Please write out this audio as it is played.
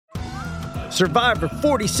Survivor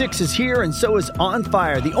 46 is here, and so is On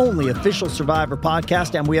Fire, the only official Survivor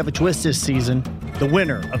podcast, and we have a twist this season. The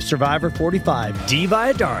winner of Survivor 45, Dee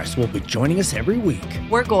Valladares, will be joining us every week.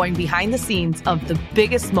 We're going behind the scenes of the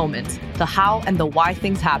biggest moments, the how and the why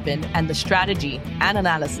things happen, and the strategy and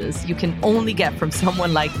analysis you can only get from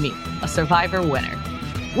someone like me, a Survivor winner.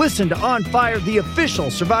 Listen to On Fire, the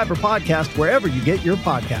official Survivor podcast, wherever you get your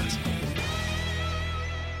podcast.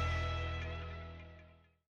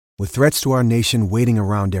 With threats to our nation waiting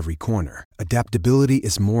around every corner, adaptability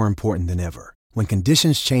is more important than ever. When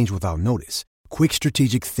conditions change without notice, quick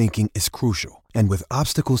strategic thinking is crucial. And with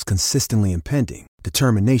obstacles consistently impending,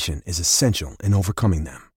 determination is essential in overcoming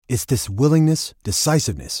them. It's this willingness,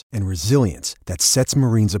 decisiveness, and resilience that sets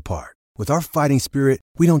Marines apart. With our fighting spirit,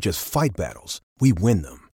 we don't just fight battles, we win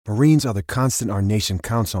them. Marines are the constant our nation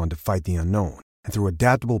counts on to fight the unknown. And through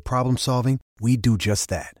adaptable problem solving, we do just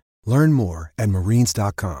that. Learn more at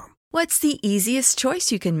marines.com. What's the easiest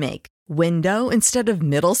choice you can make? Window instead of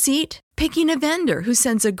middle seat? Picking a vendor who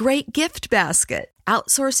sends a great gift basket?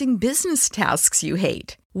 Outsourcing business tasks you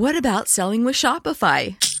hate? What about selling with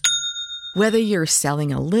Shopify? Whether you're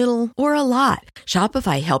selling a little or a lot,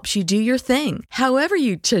 Shopify helps you do your thing, however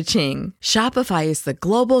you cha-ching. Shopify is the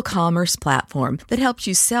global commerce platform that helps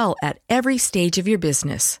you sell at every stage of your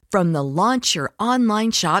business. From the launch your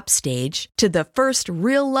online shop stage to the first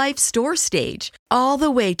real-life store stage, all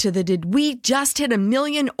the way to the did we just hit 1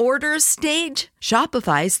 million orders stage.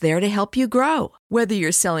 Shopify's there to help you grow. Whether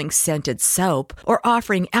you're selling scented soap or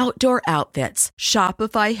offering outdoor outfits,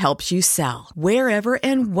 Shopify helps you sell. Wherever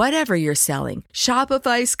and whatever you're selling,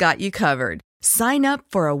 Shopify's got you covered. Sign up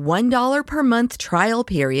for a $1 per month trial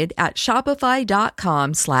period at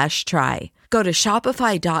shopify.com/try. Go to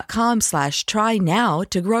shopify.com/try now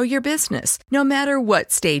to grow your business, no matter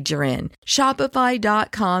what stage you're in.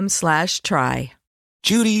 Shopify.com/try.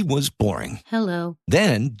 Judy was boring. Hello.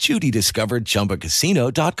 Then Judy discovered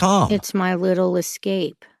ChumbaCasino.com. It's my little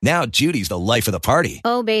escape. Now Judy's the life of the party.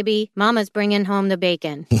 Oh, baby, mama's bringing home the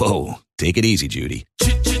bacon. Whoa, take it easy, Judy.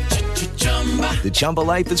 The Chumba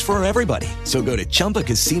life is for everybody. So go to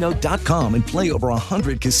ChumbaCasino.com and play over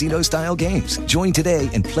 100 casino-style games. Join today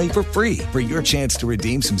and play for free for your chance to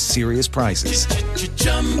redeem some serious prizes.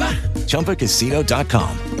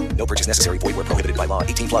 ChumbaCasino.com. No purchase necessary. Void where prohibited by law.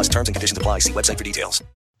 18+ terms and conditions apply. See website for details.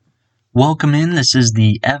 Welcome in. This is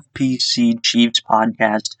the FPC Chiefs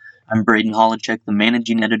podcast. I'm Braden Holochek, the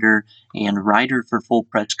managing editor and writer for Full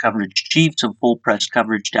Press Coverage Chiefs of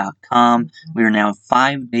FullPressCoverage.com. We are now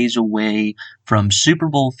 5 days away from Super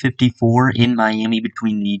Bowl 54 in Miami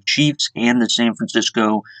between the Chiefs and the San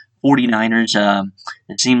Francisco 49ers.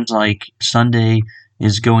 It seems like Sunday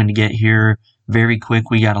is going to get here very quick.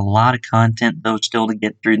 We got a lot of content, though, still to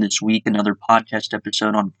get through this week. Another podcast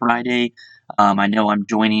episode on Friday. I know I'm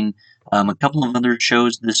joining a couple of other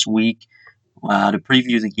shows this week to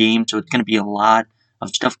preview the game, so it's going to be a lot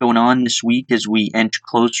of stuff going on this week as we inch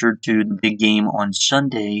closer to the big game on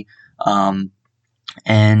Sunday.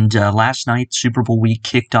 Last night, Super Bowl week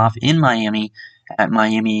kicked off in Miami at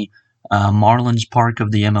Miami Marlins Park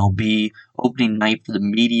of the MLB, opening night for the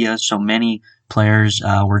media. So many players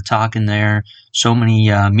were talking there. So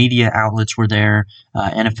many media outlets were there.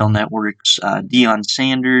 NFL Network's Deion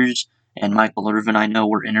Sanders and Michael Irvin, I know,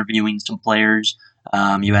 were interviewing some players.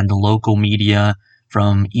 You had the local media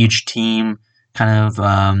from each team kind of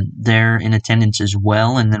there in attendance as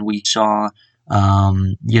well. And then we saw,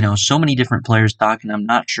 so many different players talking. I'm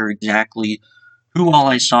not sure exactly who all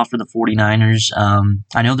I saw for the 49ers.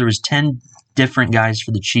 I know there was 10 different guys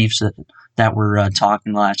for the Chiefs that were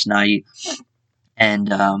talking last night. And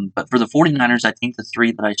but for the 49ers, I think the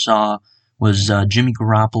three that I saw was Jimmy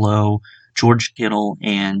Garoppolo, George Kittle,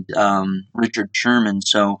 and Richard Sherman.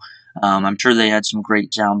 So I'm sure they had some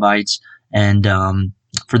great sound bites. And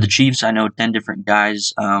for the Chiefs, I know 10 different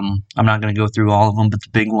guys. I'm not going to go through all of them, but the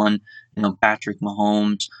big one, Patrick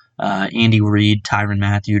Mahomes, Andy Reid, Tyrann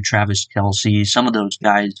Mathieu, Travis Kelce, some of those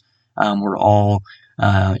guys were all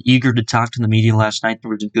eager to talk to the media last night.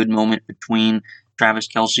 There was a good moment between Travis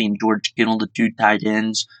Kelce and George Kittle, the two tight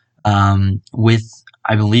ends, with,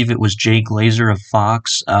 I believe it was Jay Glazer of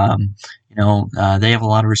Fox. They have a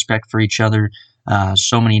lot of respect for each other.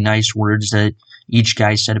 So many nice words that each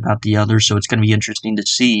guy said about the other. So it's going to be interesting to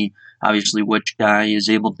see, obviously, which guy is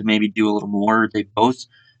able to maybe do a little more. They both,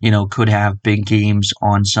 could have big games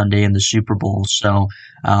on Sunday in the Super Bowl. So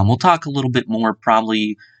we'll talk a little bit more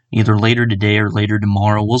probably either later today or later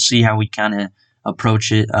tomorrow. We'll see how we kind of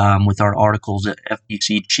approach it with our articles at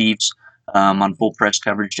FPC Chiefs on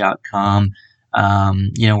FullPressCoverage.com.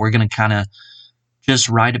 We're going to kind of just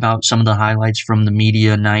write about some of the highlights from the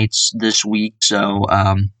media nights this week. So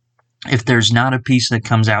if there's not a piece that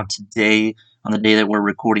comes out today on the day that we're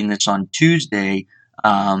recording this on Tuesday,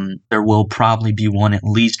 there will probably be one at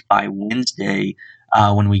least by Wednesday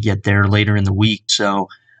when we get there later in the week. So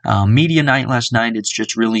media night last night, it's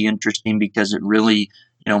just really interesting because it really,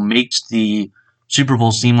 makes the Super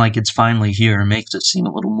Bowl seem like it's finally here. It makes it seem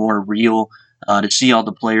a little more real to see all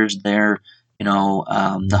the players there,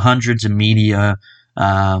 the hundreds of media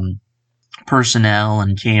personnel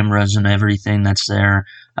and cameras and everything that's there,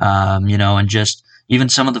 and just even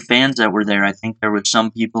some of the fans that were there. I think there were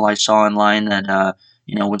some people I saw online that,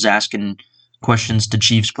 was asking questions to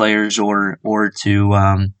Chiefs players or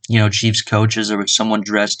to, Chiefs coaches. There was someone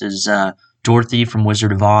dressed as Dorothy from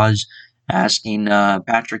Wizard of Oz asking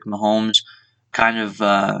Patrick Mahomes kind of,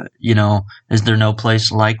 is there no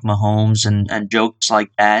place like Mahomes and jokes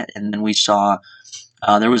like that. And then we saw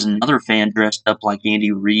there was another fan dressed up like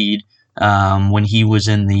Andy Reid when he was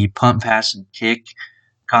in the punt, pass, and kick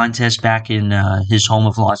contest back in his home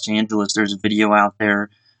of Los Angeles. There's a video out there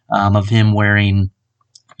of him wearing,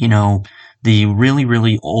 the really,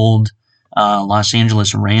 really old Los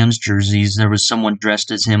Angeles Rams jerseys. There was someone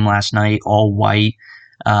dressed as him last night, all white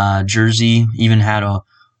jersey, even had a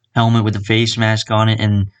helmet with a face mask on it.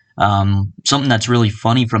 And something that's really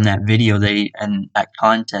funny from that video, and that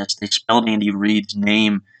contest, they spelled Andy Reid's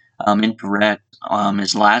name incorrect.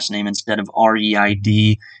 His last name, instead of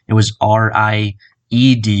R-E-I-D, it was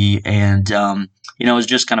R-I-E-D. And, it was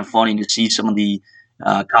just kind of funny to see some of the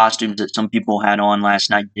costumes that some people had on last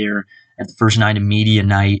night there at the first night of media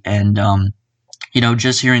night. And,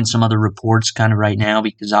 just hearing some other reports kind of right now,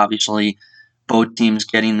 because obviously both teams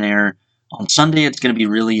getting there on Sunday. It's going to be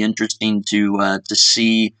really interesting to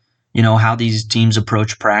see, how these teams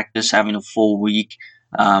approach practice, having a full week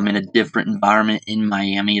in a different environment in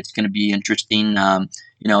Miami. It's going to be interesting.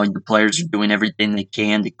 The players are doing everything they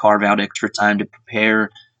can to carve out extra time to prepare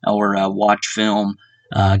or watch film,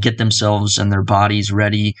 get themselves and their bodies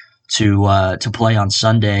ready to play on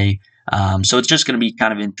Sunday. So it's just going to be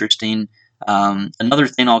kind of interesting. Another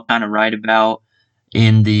thing I'll kind of write about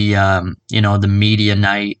in the the media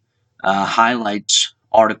night highlights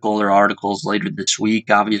article or articles later this week.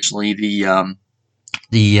 Obviously,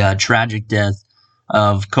 the tragic death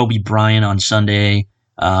of Kobe Bryant on Sunday.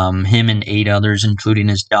 Him and 8 others, including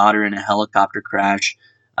his daughter, in a helicopter crash.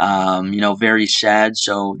 Very sad.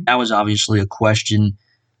 So that was obviously a question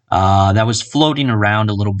that was floating around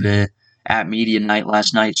a little bit at media night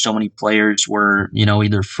last night. So many players were,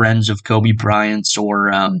 either friends of Kobe Bryant's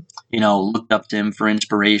or, looked up to him for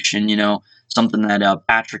inspiration. Something that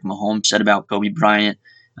Patrick Mahomes said about Kobe Bryant,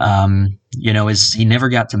 is he never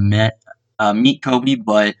got to meet Kobe,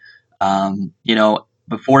 but,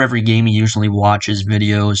 before every game, he usually watches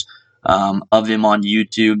videos of him on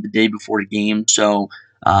YouTube the day before the game. So,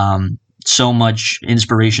 so much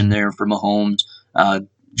inspiration there for Mahomes,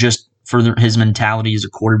 just for his mentality as a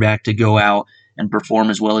quarterback to go out and perform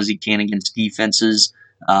as well as he can against defenses.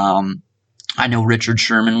 I know Richard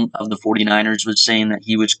Sherman of the 49ers was saying that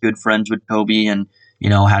he was good friends with Kobe and,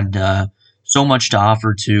 had so much to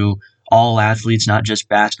offer to all athletes, not just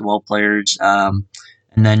basketball players. And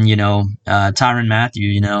then, Tyrann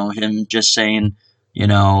Mathieu, him just saying,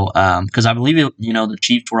 because I believe, the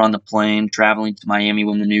Chiefs were on the plane traveling to Miami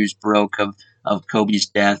when the news broke of Kobe's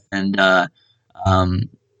death. And, Tyrann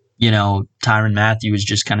Mathieu was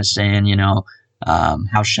just kind of saying,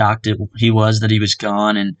 how shocked he was that he was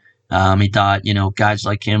gone. And he thought, guys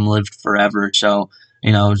like him lived forever. So,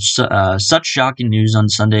 such shocking news on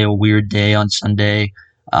Sunday, a weird day on Sunday.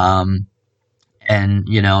 And,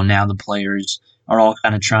 now the players are all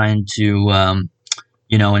kind of trying to,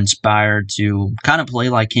 inspire to kind of play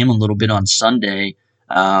like him a little bit on Sunday,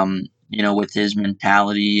 with his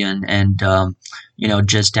mentality and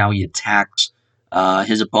just how he attacks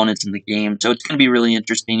his opponents in the game. So it's going to be really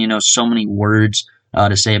interesting. So many words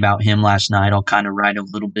to say about him last night. I'll kind of write a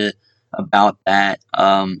little bit about that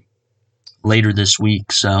later this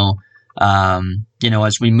week. So,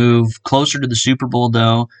 as we move closer to the Super Bowl,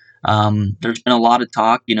 though, there's been a lot of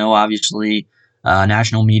talk, obviously,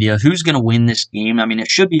 national media, who's going to win this game. I mean, it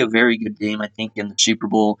should be a very good game, I think, in the Super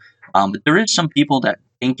Bowl. But there is some people that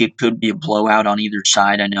think it could be a blowout on either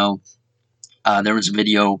side. I know there was a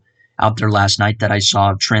video out there last night that I saw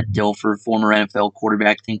of Trent Dilfer, former NFL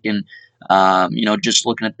quarterback, thinking, just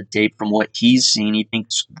looking at the tape from what he's seen, he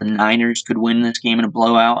thinks the Niners could win this game in a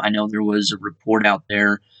blowout. I know there was a report out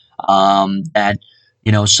there that,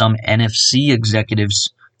 some NFC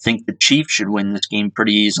executives think the Chiefs should win this game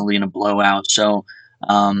pretty easily in a blowout. So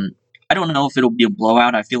I don't know if it'll be a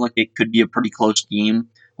blowout. I feel like it could be a pretty close game.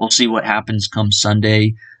 We'll see what happens come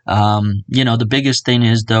Sunday. The biggest thing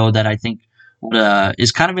is, though, that I think what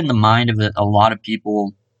is kind of in the mind of a lot of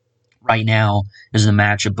people right now is the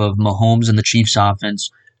matchup of Mahomes and the Chiefs offense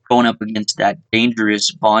going up against that dangerous,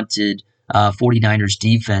 vaunted 49ers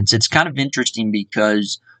defense. It's kind of interesting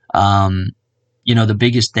because, the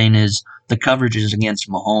biggest thing is the coverage is against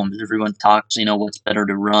Mahomes. Everyone talks, what's better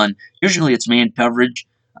to run. Usually it's man coverage.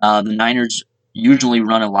 The Niners usually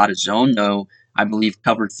run a lot of zone, though. I believe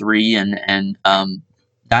cover 3, and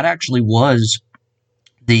that actually was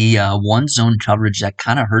the one zone coverage that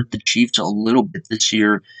kind of hurt the Chiefs a little bit this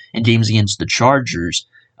year in games against the Chargers.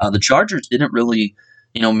 The Chargers didn't really,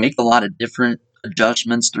 make a lot of different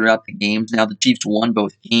adjustments throughout the games. Now the Chiefs won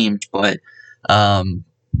both games, but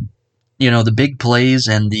the big plays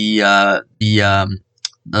and the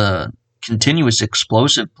continuous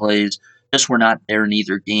explosive plays just were not there in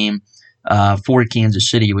either game for Kansas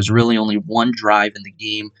City. It was really only one drive in the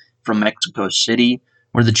game from Mexico City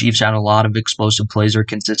where the Chiefs had a lot of explosive plays or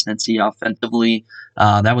consistency offensively.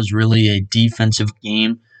 That was really a defensive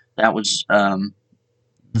game. That was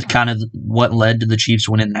kind of what led to the Chiefs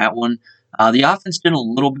winning that one. The offense did a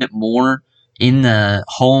little bit more in the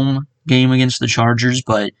home game against the Chargers,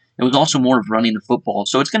 but it was also more of running the football.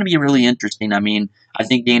 So it's going to be really interesting. I mean, I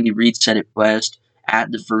think Andy Reid said it best at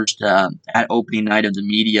opening night of the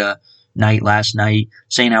media night last night,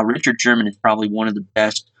 saying how Richard Sherman is probably one of the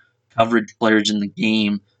best coverage players in the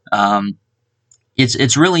game.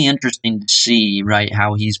 It's really interesting to see, right,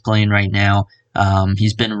 how he's playing right now.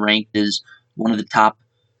 He's been ranked as one of the top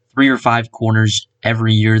 3 or 5 corners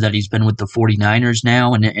every year that he's been with the 49ers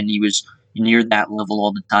now, and he was near that level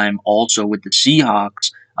all the time also with the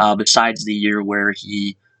Seahawks, besides the year where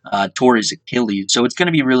he tore his Achilles. So it's going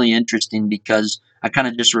to be really interesting because I kind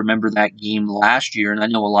of just remember that game last year, and I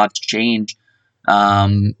know a lot's changed.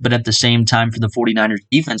 But at the same time, for the 49ers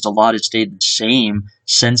defense, a lot has stayed the same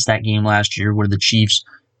since that game last year where the Chiefs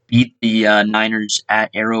beat the Niners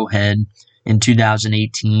at Arrowhead in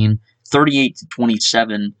 2018,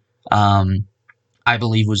 38-27, I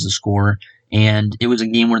believe was the score. And it was a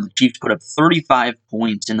game where the Chiefs put up 35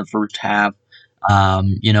 points in the first half.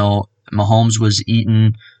 Mahomes was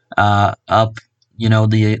eating up,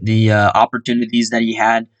 the opportunities that he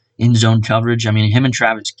had in zone coverage. I mean, him and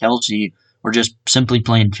Travis Kelce were just simply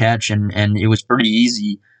playing catch, and it was pretty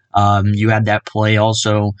easy. You had that play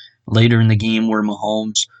also later in the game where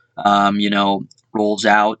Mahomes, rolls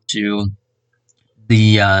out to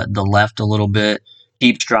the left a little bit,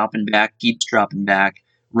 keeps dropping back,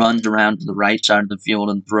 runs around to the right side of the field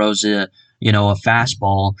and throws a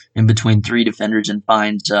fastball in between 3 defenders and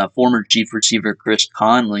finds former Chief receiver Chris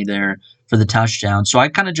Conley there for the touchdown. So I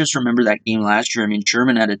kind of just remember that game last year. I mean,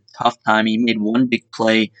 Sherman had a tough time. He made one big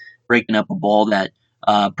play breaking up a ball that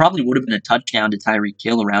probably would have been a touchdown to Tyreek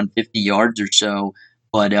Hill around 50 yards or so.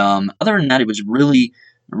 But other than that, it was really,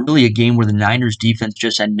 really a game where the Niners defense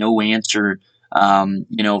just had no answer,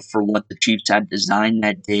 for what the Chiefs had designed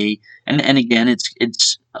that day. And again,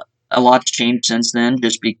 it's a lot's changed since then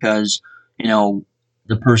just because,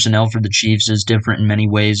 the personnel for the Chiefs is different in many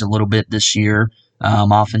ways a little bit this year.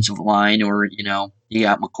 Offensive line, or, you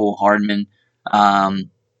got McCole Hardman.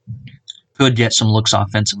 Could get some looks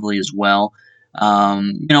offensively as well.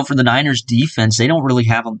 For the Niners defense, they don't really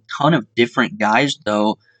have a ton of different guys,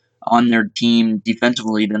 though, on their team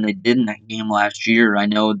defensively than they did in that game last year. I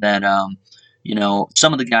know that,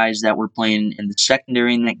 some of the guys that were playing in the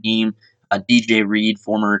secondary in that game, DJ Reed,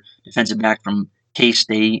 former defensive back from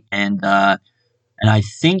K-State, and I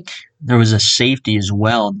think there was a safety as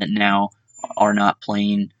well that now are not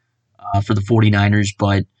playing for the 49ers.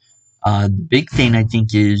 But the big thing, I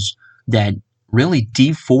think, is that really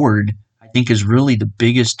Dee Ford, I think, is really the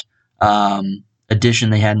biggest addition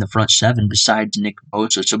they had in the front seven besides Nick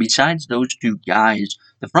Bosa. So besides those two guys,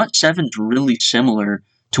 the front seven's really similar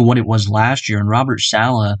to what it was last year. And Robert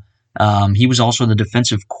Saleh, he was also the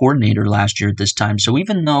defensive coordinator last year at this time. So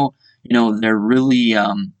even though, they're really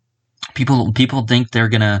people think they're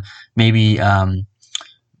going to maybe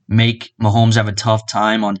make Mahomes have a tough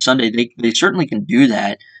time on Sunday, they certainly can do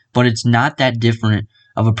that, but it's not that different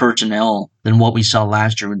of a personnel than what we saw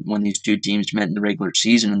last year when these two teams met in the regular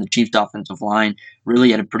season. And the Chiefs' offensive line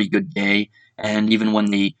really had a pretty good day. And even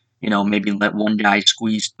when they, maybe let one guy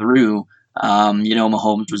squeeze through,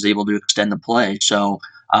 Mahomes was able to extend the play. So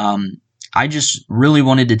I just really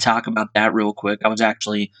wanted to talk about that real quick. I was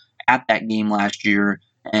actually at that game last year,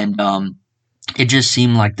 and it just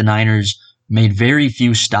seemed like the Niners made very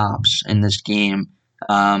few stops in this game.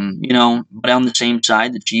 But on the same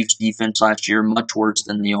side, the Chiefs' defense last year, much worse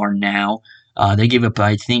than they are now. They gave up,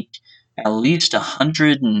 I think, at least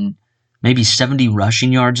 100 and maybe 70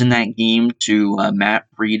 rushing yards in that game to Matt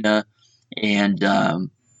Breida and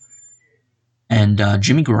And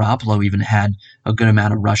Jimmy Garoppolo even had a good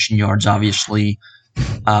amount of rushing yards. Obviously,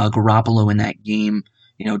 Garoppolo in that game,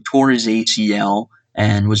 tore his ACL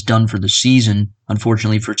and was done for the season,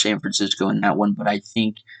 unfortunately for San Francisco in that one. But I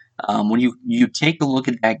think when you take a look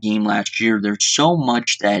at that game last year, there's so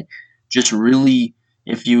much that just really,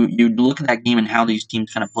 if you look at that game and how these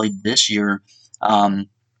teams kind of played this year,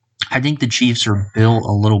 I think the Chiefs are built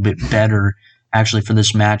a little bit better actually for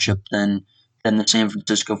this matchup than the San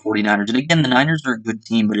Francisco 49ers. And again, the Niners are a good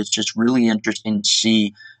team, but it's just really interesting to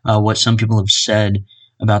see what some people have said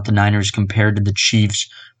about the Niners compared to the Chiefs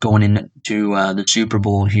going into the Super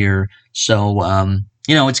Bowl here. So,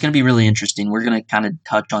 it's going to be really interesting. We're going to kind of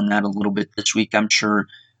touch on that a little bit this week, I'm sure.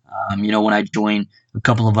 When I join a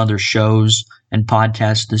couple of other shows and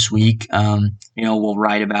podcasts this week, we'll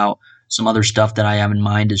write about some other stuff that I have in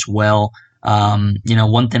mind as well.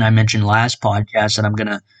 One thing I mentioned last podcast that I'm going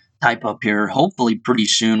to type up here, hopefully pretty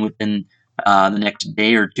soon within the next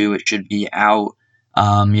day or two, it should be out.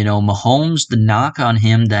 Mahomes, the knock on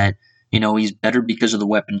him that, he's better because of the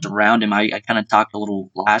weapons around him. I kind of talked a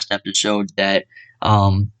little last episode that,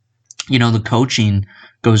 the coaching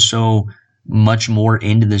goes so much more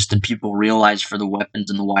into this than people realize for the weapons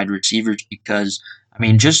and the wide receivers because,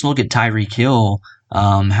 just look at Tyreek Hill,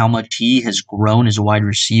 how much he has grown as a wide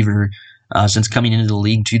receiver since coming into the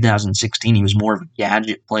league 2016. He was more of a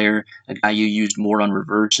gadget player, a guy you used more on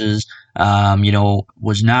reverses,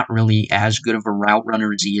 was not really as good of a route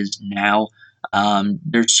runner as he is now.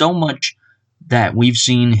 There's so much that we've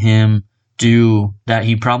seen him do that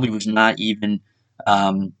he probably was not even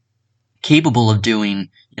capable of doing,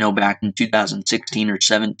 back in 2016 or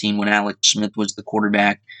 17 when Alex Smith was the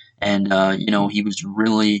quarterback and, he was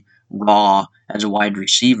really raw as a wide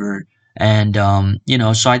receiver. And,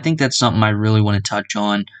 so I think that's something I really want to touch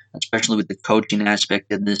on, especially with the coaching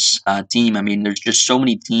aspect of this team. There's just so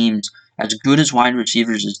many teams, as good as wide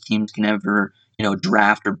receivers as teams can ever,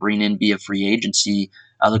 draft or bring in via free agency.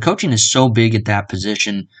 The coaching is so big at that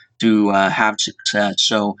position to have success.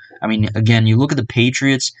 So, again, you look at the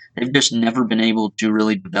Patriots, they've just never been able to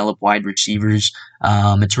really develop wide receivers.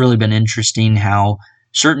 It's really been interesting how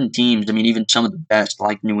certain teams, even some of the best,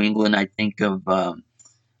 like New England, I think of, a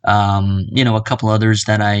couple others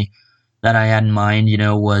that I had in mind,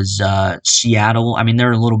 was Seattle.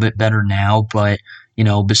 They're a little bit better now, but,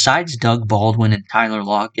 besides Doug Baldwin and Tyler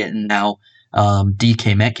Lockett and now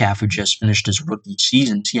DK Metcalf, who just finished his rookie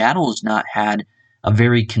season, Seattle has not had a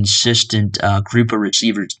very consistent group of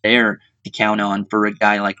receivers there to count on for a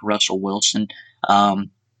guy like Russell Wilson.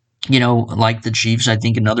 Like the Chiefs, I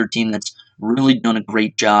think another team that's really done a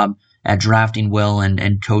great job at drafting well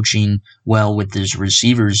and coaching well with his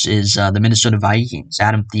receivers is the Minnesota Vikings.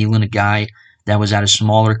 Adam Thielen, a guy that was at a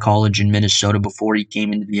smaller college in Minnesota before he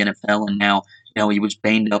came into the NFL, and now he was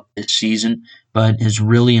banged up this season, but has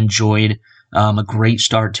really enjoyed a great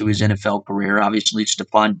start to his NFL career. Obviously,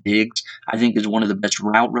 Stephon Diggs, I think, is one of the best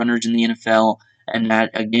route runners in the NFL, and that,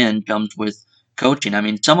 again, comes with coaching.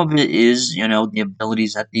 Some of it is, the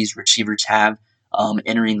abilities that these receivers have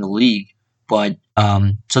entering the league, but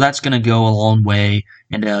so that's going to go a long way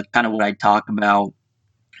into kind of what I talk about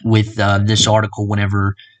with this article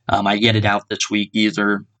whenever I get it out this week,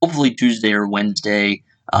 either hopefully Tuesday or Wednesday,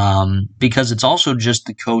 because it's also just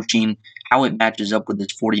the coaching, how it matches up with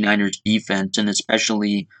this 49ers defense, and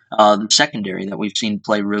especially the secondary that we've seen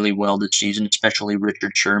play really well this season, especially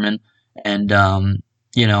Richard Sherman. And,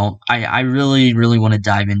 I really, really want to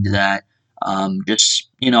dive into that.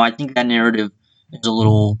 I think that narrative is a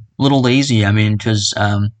little lazy. Because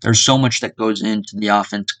there's so much that goes into the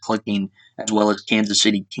offense clicking as well as Kansas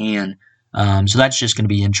City can. So that's just going to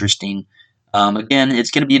be interesting. Again,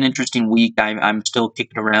 it's going to be an interesting week. I'm still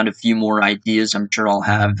kicking around a few more ideas. I'm sure I'll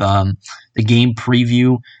have the game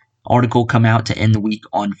preview article come out to end the week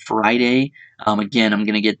on Friday. Again, I'm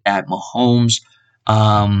going to get that Mahomes,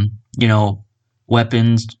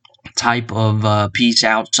 weapons type of piece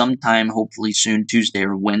out sometime, hopefully soon, Tuesday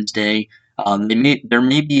or Wednesday. There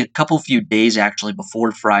may be a few days actually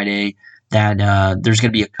before Friday that there's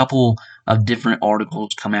going to be a couple of different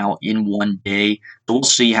articles come out in one day. So we'll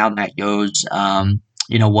see how that goes.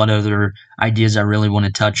 What other ideas I really want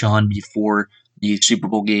to touch on before the Super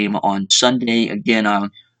Bowl game on Sunday. Again,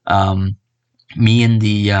 me and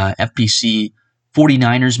the FPC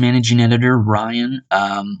 49ers managing editor, Ryan,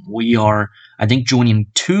 we are, I think, joining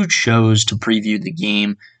two shows to preview the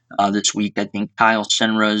game this week. I think Kyle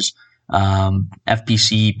Senra's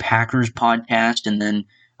FPC Packers podcast, and then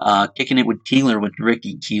Kicking It with Keeler with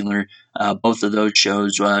Ricky Keeler. Both of those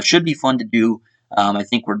shows should be fun to do. I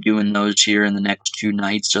think we're doing those here in the next 2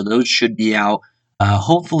 nights, so those should be out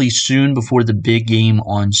hopefully soon before the big game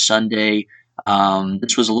on Sunday.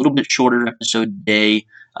 This was a little bit shorter episode today.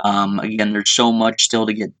 Again, there's so much still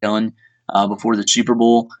to get done before the Super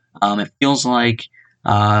Bowl. It feels like,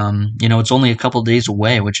 it's only a couple days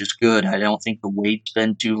away, which is good. I don't think the wait's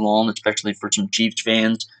been too long, especially for some Chiefs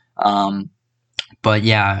fans. But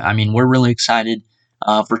yeah, I mean, we're really excited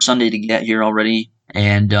for Sunday to get here already,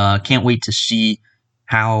 and can't wait to see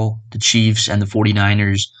how the Chiefs and the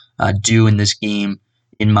 49ers do in this game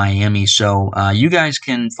in Miami. So you guys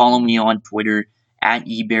can follow me on Twitter at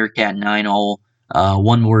eBearcat9, all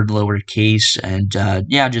one word lowercase. And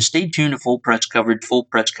just stay tuned to full press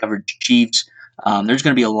coverage Chiefs. There's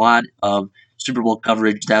going to be a lot of Super Bowl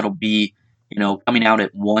coverage that'll be coming out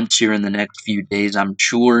at once here in the next few days, I'm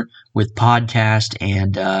sure, with podcast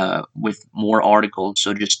and with more articles.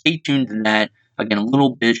 So just stay tuned to that. Again, a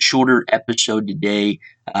little bit shorter episode today.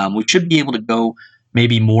 We should be able to go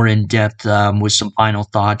maybe more in depth with some final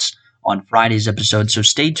thoughts on Friday's episode. So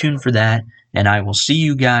stay tuned for that, and I will see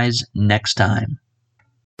you guys next time.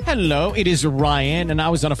 Hello, it is Ryan, and I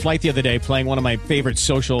was on a flight the other day playing one of my favorite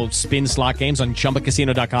social spin slot games on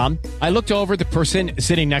ChumbaCasino.com. I looked over at the person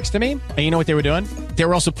sitting next to me, and you know what they were doing? They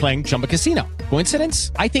were also playing Chumba Casino.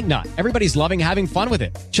 Coincidence? I think not. Everybody's loving having fun with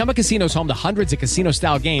it. Chumba Casino is home to hundreds of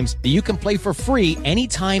casino-style games that you can play for free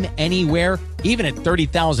anytime, anywhere, even at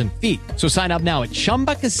 30,000 feet. So sign up now at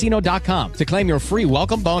ChumbaCasino.com to claim your free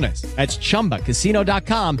welcome bonus. That's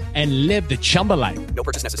ChumbaCasino.com and live the Chumba life. No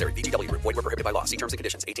purchase necessary. VGW. Void where prohibited by law. See terms and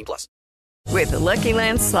conditions. 18+. With the Lucky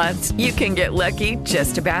Land Slots, you can get lucky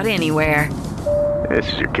just about anywhere.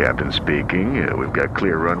 This is your captain speaking. We've got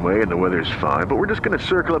clear runway and the weather's fine, but we're just going to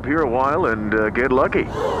circle up here a while and get lucky.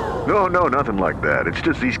 No, nothing like that. It's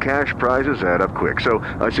just these cash prizes add up quick. So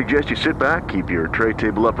I suggest you sit back, keep your tray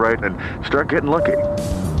table upright, and start getting lucky.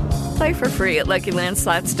 Play for free at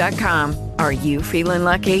LuckyLandSlots.com. Are you feeling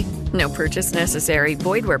lucky? No purchase necessary.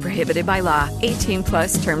 Void where prohibited by law.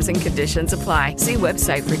 18+ terms and conditions apply. See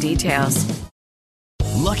website for details.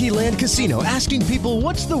 Lucky Land Casino, asking people,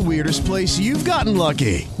 what's the weirdest place you've gotten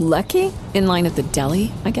lucky? Lucky? In line at the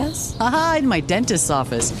deli, I guess? Aha, in my dentist's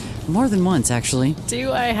office. More than once, actually.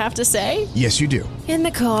 Do I have to say? Yes, you do. In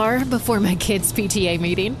the car before my kids' PTA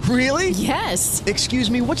meeting. Really? Yes.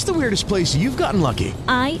 Excuse me, what's the weirdest place you've gotten lucky?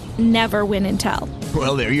 I never win and tell.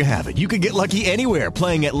 Well, there you have it. You can get lucky anywhere,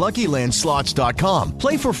 playing at LuckyLandSlots.com.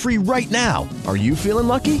 Play for free right now. Are you feeling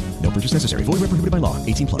lucky? No purchase necessary. Void where prohibited by law.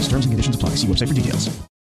 18+. Terms and conditions apply. See website for details.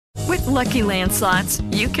 With Lucky Land Slots,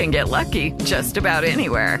 you can get lucky just about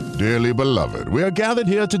anywhere. Dearly beloved, we are gathered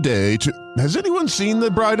here today to... Has anyone seen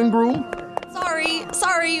the bride and groom?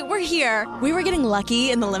 Sorry, we're here. We were getting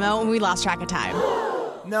lucky in the limo and we lost track of time.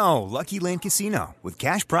 No, Lucky Land Casino, with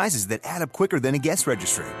cash prizes that add up quicker than a guest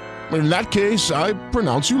registry. In that case, I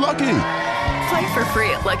pronounce you lucky. Play for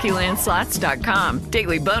free at LuckyLandSlots.com.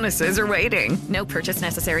 Daily bonuses are waiting. No purchase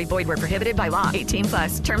necessary. Void where prohibited by law.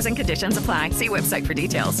 18+. Terms and conditions apply. See website for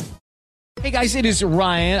details. Hey guys, it is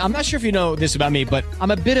Ryan. I'm not sure if you know this about me, but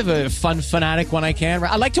I'm a bit of a fun fanatic when I can.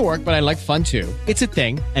 I like to work, but I like fun too. It's a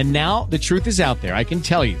thing. And now the truth is out there. I can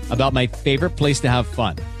tell you about my favorite place to have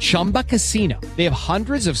fun. Chumba Casino. They have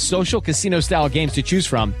hundreds of social casino style games to choose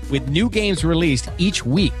from with new games released each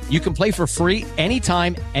week. You can play for free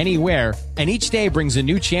anytime, anywhere. And each day brings a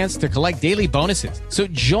new chance to collect daily bonuses. So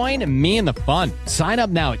join me in the fun. Sign up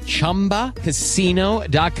now at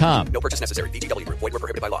ChumbaCasino.com. No purchase necessary. VGW. Void where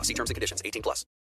prohibited by law. See terms and conditions. 18+.